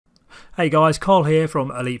Hey guys, Carl here from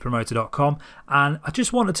ElitePromoter.com, and I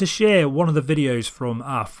just wanted to share one of the videos from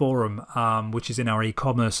our forum, which is in our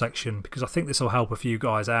e-commerce section, because I think this will help a few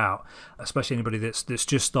guys out, especially anybody that's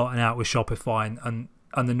just starting out with Shopify and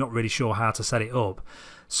they're not really sure how to set it up.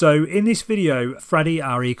 So in this video, Freddie,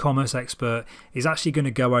 our e-commerce expert, is actually going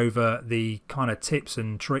to go over the kind of tips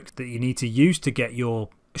and tricks that you need to use to get your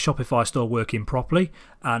Shopify store working properly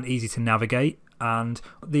and easy to navigate, and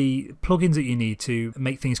the plugins that you need to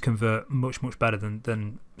make things convert much better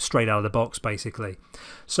than straight out of the box, basically.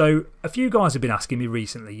 So a few guys have been asking me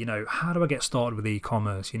recently, how do I get started with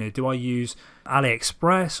e-commerce? Do I use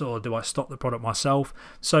AliExpress or do I stock the product myself?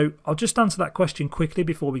 So I'll just answer that question quickly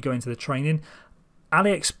before we go into the training.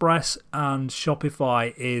 AliExpress and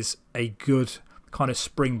Shopify is a good kind of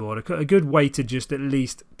springboard, a good way to just at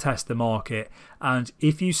least test the market, and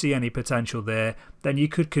if you see any potential there, then you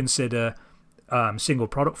could consider single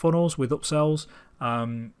product funnels with upsells.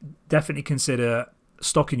 Definitely consider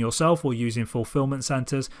stocking yourself or using fulfillment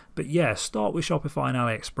centers, but yeah, start with Shopify and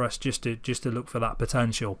AliExpress just to look for that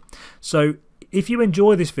potential. So if you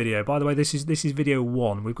enjoy this video, by the way, this is video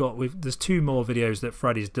 1. There's 2 more videos that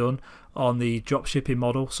Freddie's done on the drop shipping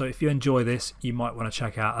model. So if you enjoy this, you might want to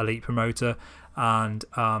check out Elite Promoter and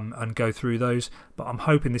go through those. But I'm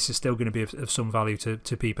hoping this is still going to be of some value to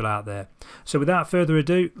people out there. So without further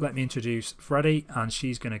ado, let me introduce Freddie, and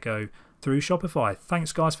she's going to go through Shopify.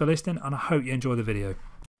 Thanks guys for listening, and I hope you enjoy the video.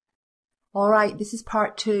 Alright, this is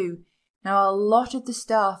part 2. Now a lot of the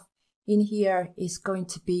stuff in here is going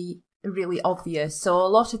to be really obvious. So a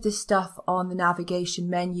lot of this stuff on the navigation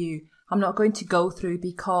menu I'm not going to go through,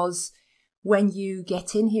 because when you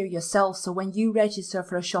get in here yourself, so when you register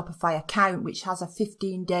for a Shopify account, which has a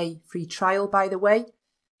 15-day free trial, by the way,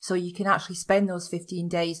 so you can actually spend those 15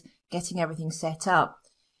 days getting everything set up,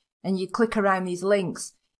 and you click around these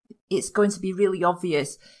links, it's going to be really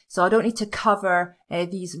obvious. So I don't need to cover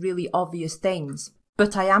these really obvious things,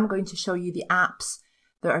 but I am going to show you the apps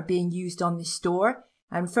that are being used on this store.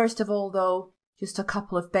 And first of all, though, just a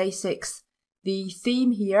couple of basics. The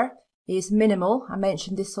theme here is minimal. I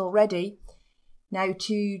mentioned this already. Now,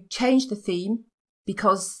 to change the theme,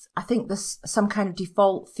 because I think there's some kind of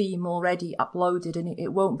default theme already uploaded and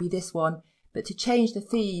it won't be this one, but to change the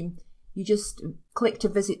theme, you just click to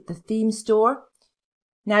visit the theme store.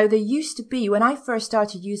 Now, there used to be, when I first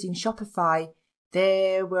started using Shopify,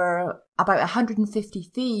 there were about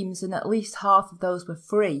 150 themes and at least half of those were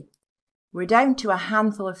free. We're down to a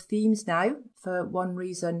handful of themes now for one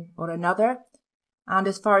reason or another. And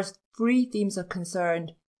as far as free themes are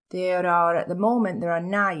concerned, there are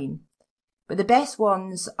 9. But the best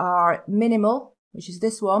ones are Minimal, which is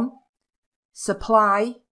this one,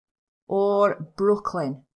 Supply, or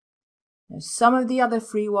Brooklyn. Now, some of the other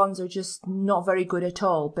free ones are just not very good at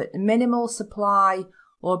all, but Minimal, Supply,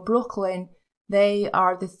 or Brooklyn, they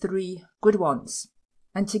are the 3 good ones.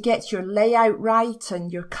 And to get your layout right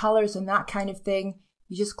and your colors and that kind of thing,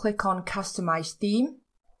 you just click on Customize Theme.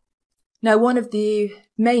 Now, one of the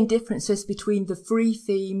main differences between the free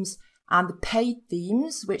themes and the paid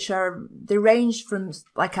themes, they range from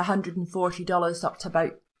like $140 up to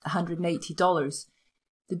about $180.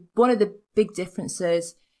 One of the big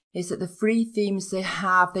differences is that the free themes they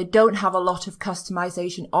don't have a lot of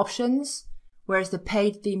customization options, whereas the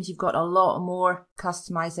paid themes, you've got a lot more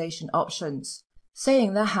customization options.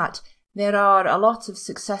 Saying that, there are a lot of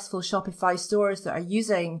successful Shopify stores that are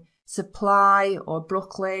using Supply or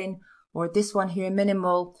Brooklyn or this one here,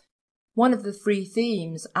 Minimal, one of the free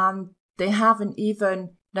themes, and they haven't even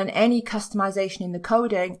done any customization in the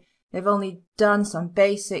coding. They've only done some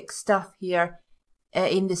basic stuff here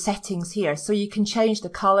in the settings here. So you can change the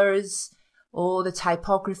colors or the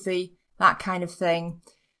typography, that kind of thing.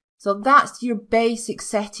 So that's your basic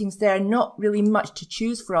settings there, not really much to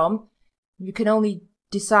choose from. You can only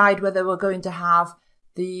decide whether we're going to have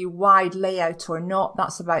the wide layout or not.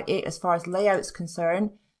 That's about it as far as layout's concerned.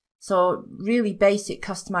 So really basic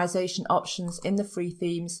customization options in the free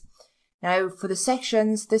themes. Now for the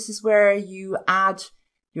sections, this is where you add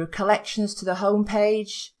your collections to the home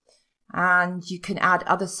page, and you can add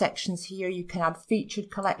other sections here. You can add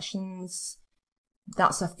featured collections.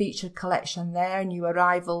 That's a featured collection there, new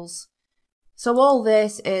arrivals. So all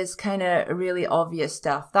this is kind of really obvious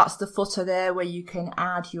stuff. That's the footer there where you can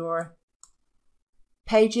add your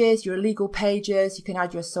pages, your legal pages. You can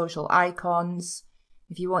add your social icons.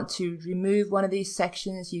 If you want to remove one of these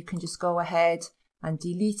sections, you can just go ahead and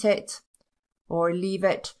delete it or leave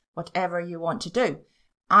it, whatever you want to do.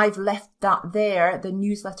 I've left that there, the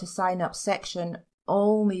newsletter sign up section,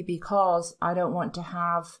 only because I don't want to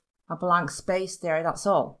have a blank space there, that's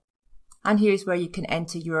all. And here's where you can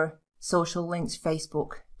enter your social links,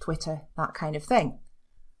 Facebook, Twitter, that kind of thing.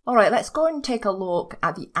 All right, let's go and take a look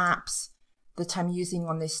at the apps that I'm using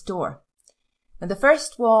on this store. Now, the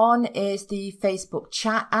first one is the Facebook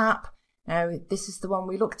chat app. Now, this is the one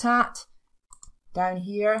we looked at down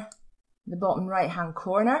here, in the bottom right-hand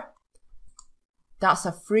corner. That's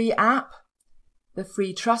a free app. The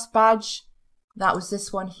free trust badge, that was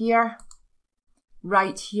this one here,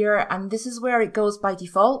 right here. And this is where it goes by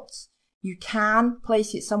default. You can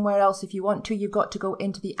place it somewhere else if you want to. You've got to go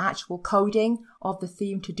into the actual coding of the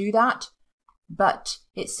theme to do that. But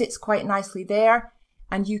it sits quite nicely there,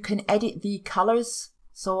 and you can edit the colors.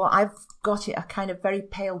 So I've got it a kind of very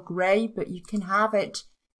pale grey, but you can have it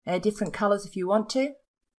different colors if you want to.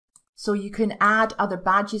 So you can add other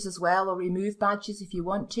badges as well, or remove badges if you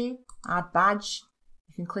want to. Add badge.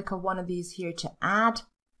 You can click on one of these here to add,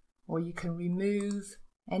 or you can remove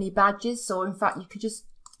any badges. So in fact, you could just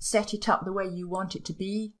set it up the way you want it to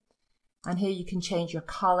be. And here you can change your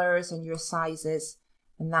colors and your sizes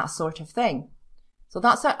and that sort of thing. So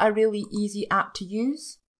that's a really easy app to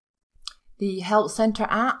use. The Help Center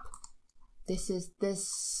app, this is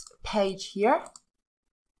this page here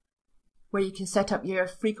where you can set up your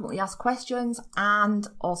frequently asked questions and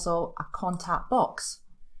also a contact box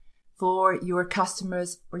for your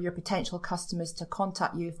customers or your potential customers to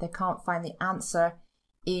contact you if they can't find the answer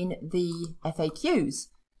in the FAQs.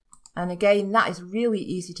 And again, that is really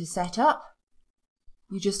easy to set up.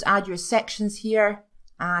 You just add your sections here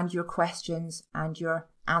and your questions and your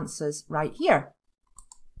answers right here.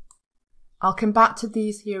 I'll come back to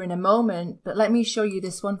these here in a moment, but let me show you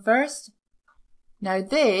this one first. Now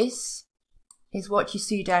this is what you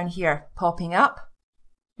see down here popping up.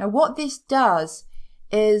 Now what this does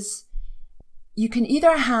is you can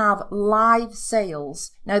either have live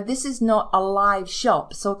sales. Now this is not a live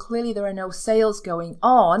shop, so clearly there are no sales going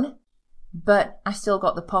on, but I still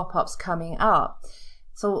got the pop-ups coming up.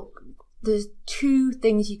 So there's two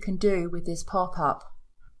things you can do with this pop-up.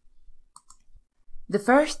 The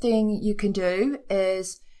first thing you can do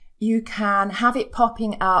is you can have it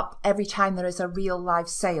popping up every time there is a real live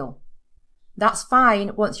sale. That's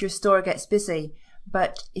fine once your store gets busy,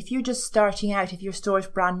 but if you're just starting out, if your store is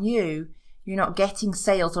brand new, you're not getting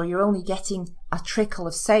sales, or you're only getting a trickle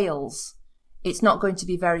of sales, it's not going to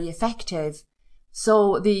be very effective.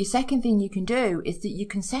 So the second thing you can do is that you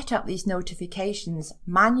can set up these notifications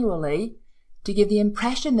manually to give the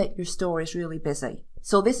impression that your store is really busy.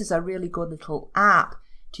 So this is a really good little app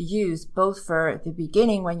to use both for the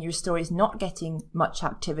beginning when your store is not getting much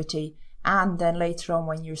activity, and then later on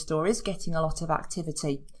when your store is getting a lot of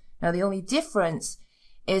activity. Now the only difference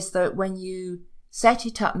is that when you set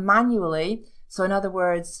it up manually, so in other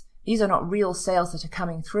words, these are not real sales that are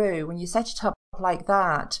coming through. When you set it up like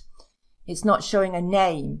that, it's not showing a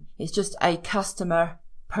name, it's just a customer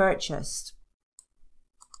purchased.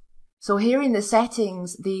 So here in the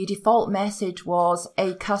settings, the default message was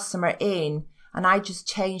a customer in, and I just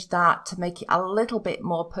changed that to make it a little bit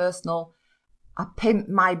more personal. I pimped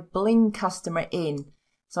my bling customer in.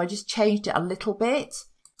 So I just changed it a little bit,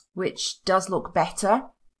 which does look better.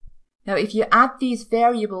 Now, if you add these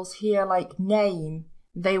variables here like name,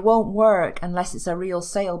 they won't work unless it's a real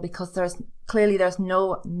sale, because there's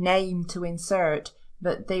no name to insert,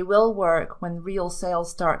 but they will work when real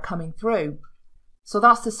sales start coming through. So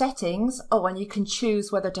that's the settings. Oh, and you can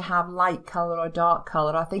choose whether to have light color or dark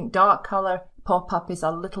color. I think dark color pop-up is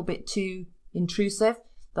a little bit too intrusive.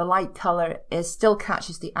 The light color still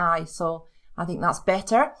catches the eye, so I think that's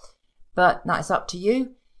better, but that is up to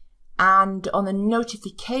you. And on the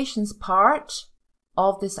notifications part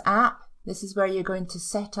of this app, this is where you're going to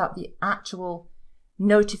set up the actual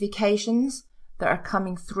notifications that are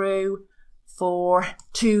coming through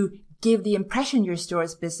to give the impression your store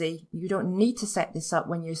is busy. You don't need to set this up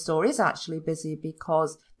when your store is actually busy,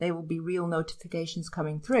 because there will be real notifications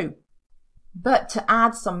coming through. But to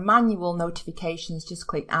add some manual notifications, just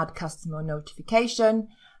click Add Customer Notification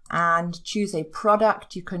and choose a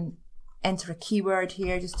product. You can enter a keyword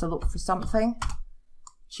here just to look for something.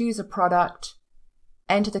 Choose a product,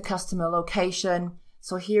 enter the customer location.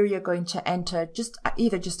 So here you're going to enter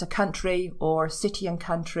either just a country or city and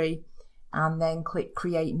country, and then click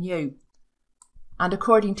Create New. And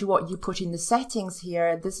according to what you put in the settings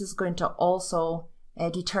here, this is going to also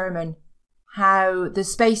determine how the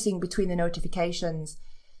spacing between the notifications.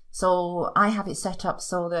 So I have it set up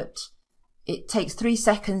so that it takes 3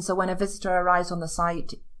 seconds. So when a visitor arrives on the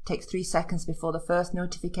site, it takes 3 seconds before the first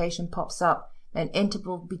notification pops up. Then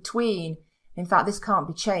interval between, in fact, this can't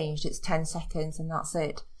be changed. It's 10 seconds and that's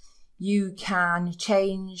it. You can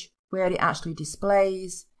change where it actually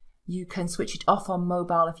displays. You can switch it off on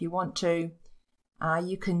mobile if you want to.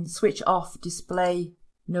 You can switch off display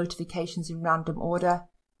notifications in random order,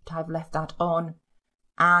 but I've left that on.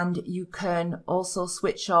 And you can also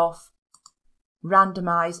switch off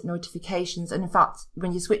randomize notifications. And in fact,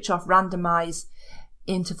 when you switch off randomize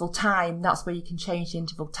interval time, that's where you can change the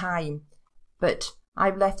interval time. But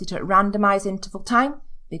I've left it at randomize interval time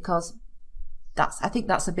because I think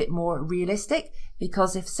that's a bit more realistic,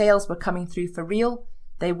 because if sales were coming through for real,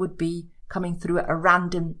 they would be coming through at a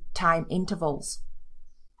random time intervals.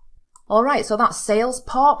 All right, so that's Sales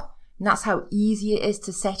Pop, and that's how easy it is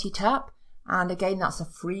to set it up. And again, that's a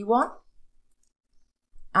free one.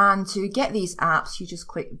 And to get these apps, you just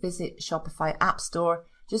click Visit Shopify App Store.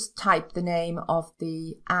 Just type the name of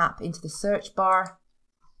the app into the search bar.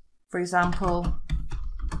 For example,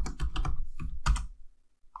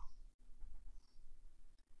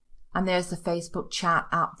 and there's the Facebook chat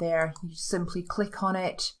app there. You simply click on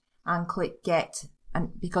it and click Get. And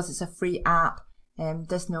because it's a free app,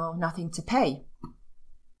 there's nothing to pay.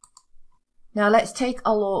 Now let's take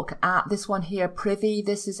a look at this one here, Privy.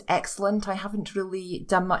 This is excellent. I haven't really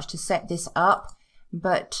done much to set this up,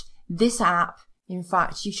 but this app, in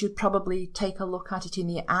fact, you should probably take a look at it in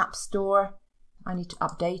the App Store. I need to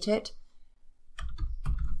update it.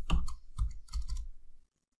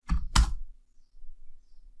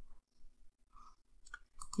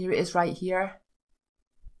 Here it is right here.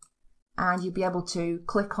 And you'll be able to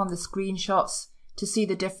click on the screenshots to see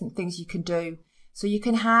the different things you can do. So you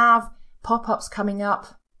can have pop-ups coming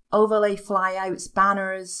up, overlay flyouts,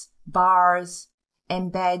 banners, bars,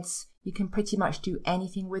 embeds. You can pretty much do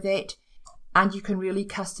anything with it. And you can really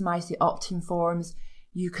customize the opt-in forms.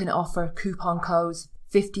 You can offer coupon codes,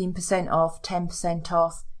 15% off, 10%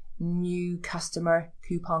 off, new customer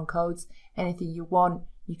coupon codes, anything you want.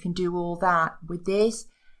 You can do all that with this,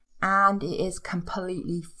 and it is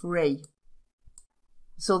completely free.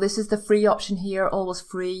 So this is the free option here, always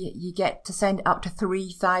free. You get to send up to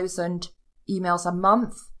 3,000 emails a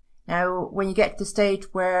month. Now, when you get to the stage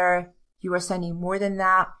where you are sending more than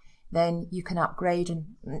that, then you can upgrade. And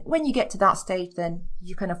when you get to that stage, then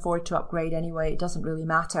you can afford to upgrade anyway. It doesn't really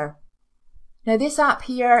matter. Now, this app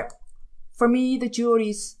here, for me, the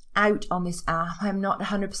jury's out on this app. I'm not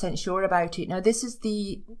 100% sure about it. Now, this is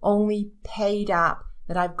the only paid app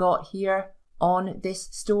that I've got here on this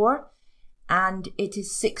store. And it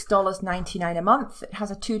is $6.99 a month. It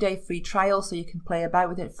has a 2-day free trial, so you can play about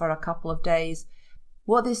with it for a couple of days.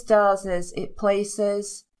 What this does is it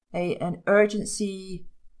places an urgency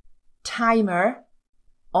timer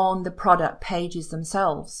on the product pages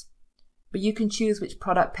themselves. But you can choose which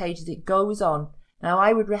product pages it goes on. Now,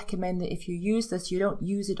 I would recommend that if you use this, you don't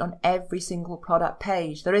use it on every single product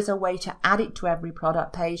page. There is a way to add it to every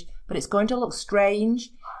product page, but it's going to look strange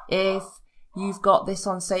if you've got this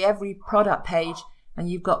on, say, every product page, and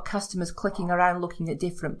you've got customers clicking around looking at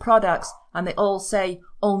different products, and they all say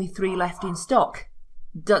only 3 left in stock.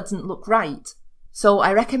 Doesn't look right. So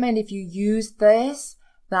I recommend if you use this,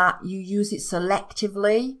 that you use it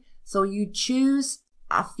selectively. So you choose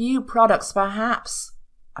a few products, perhaps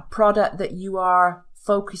a product that you are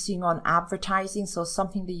focusing on advertising. So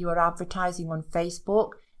something that you are advertising on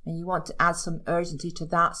Facebook, and you want to add some urgency to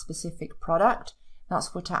that specific product.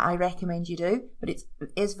 That's what I recommend you do, but it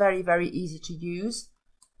is very, very easy to use.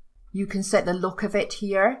 You can set the look of it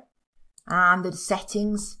here and the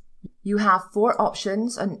settings. You have 4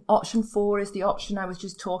 options, and option 4 is the option I was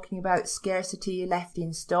just talking about, scarcity left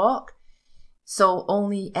in stock. So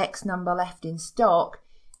only X number left in stock.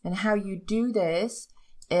 And how you do this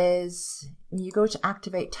is when you go to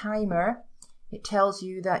activate timer, it tells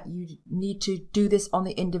you that you need to do this on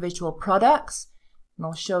the individual products. And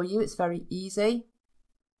I'll show you, it's very easy.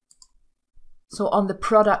 So on the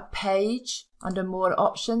product page, under more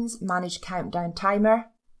options, manage countdown timer.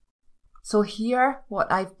 So here, what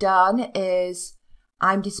I've done is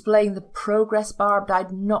I'm displaying the progress bar, but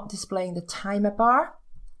I'm not displaying the timer bar.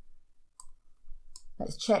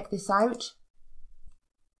 Let's check this out.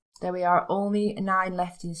 There we are, only 9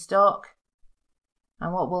 left in stock.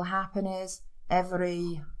 And what will happen is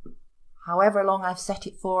however long I've set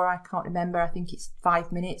it for, I can't remember, I think it's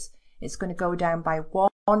 5 minutes, it's going to go down by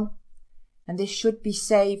 1. And this should be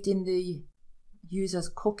saved in the user's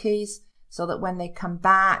cookies so that when they come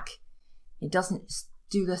back, it doesn't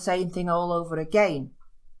do the same thing all over again.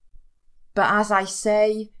 But as I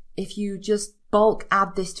say, if you just bulk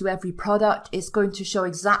add this to every product, it's going to show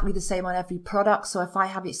exactly the same on every product. So if I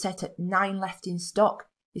have it set at 9 left in stock,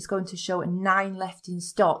 it's going to show 9 left in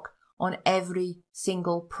stock on every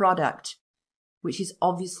single product, which is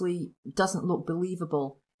obviously doesn't look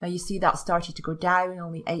believable. Now you see that started to go down,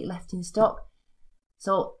 only 8 left in stock.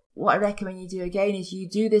 So what I recommend you do again is you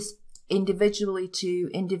do this individually to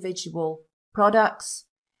individual products,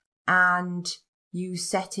 and you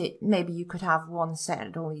set it, maybe you could have one set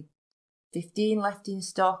at only 15 left in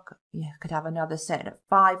stock, you could have another set at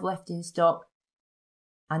 5 left in stock,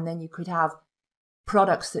 and then you could have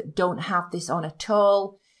products that don't have this on at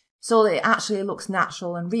all, so that it actually looks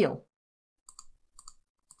natural and real.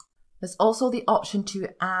 There's also the option to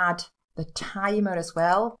add the timer as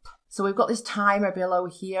well. So we've got this timer below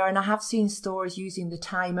here, and I have seen stores using the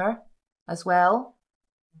timer as well,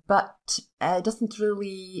 but it doesn't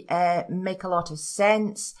really make a lot of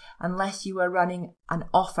sense unless you are running an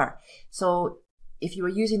offer. So if you were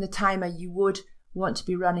using the timer, you would want to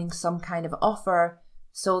be running some kind of offer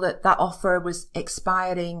so that that offer was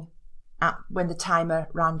expiring when the timer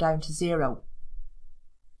ran down to 0.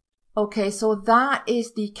 Okay, so that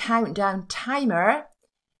is the countdown timer.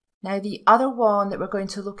 Now the other one that we're going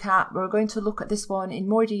to look at this one in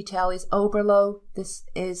more detail, is Oberlo. This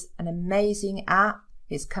is an amazing app.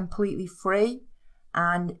 It's completely free,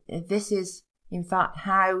 and this is in fact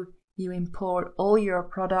how you import all your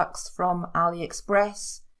products from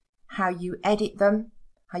AliExpress, how you edit them,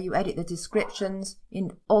 how you edit the descriptions,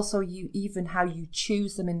 and also even how you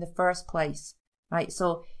choose them in the first place, right?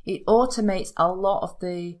 So it automates a lot of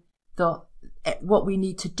the what we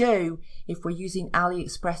need to do if we're using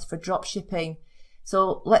AliExpress for drop shipping.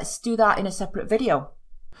 So let's do that in a separate video.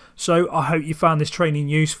 So I hope you found this training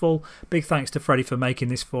useful. Big thanks to Freddie for making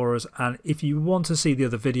this for us, and if you want to see the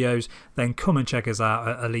other videos, then come and check us out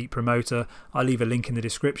at Elite Promoter. I'll leave a link in the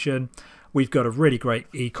description. We've got a really great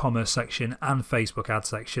e-commerce section and Facebook ad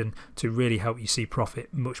section to really help you see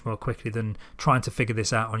profit much more quickly than trying to figure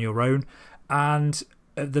this out on your own, and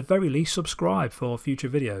at the very least subscribe for future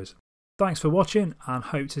videos. Thanks for watching, and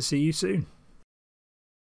hope to see you soon.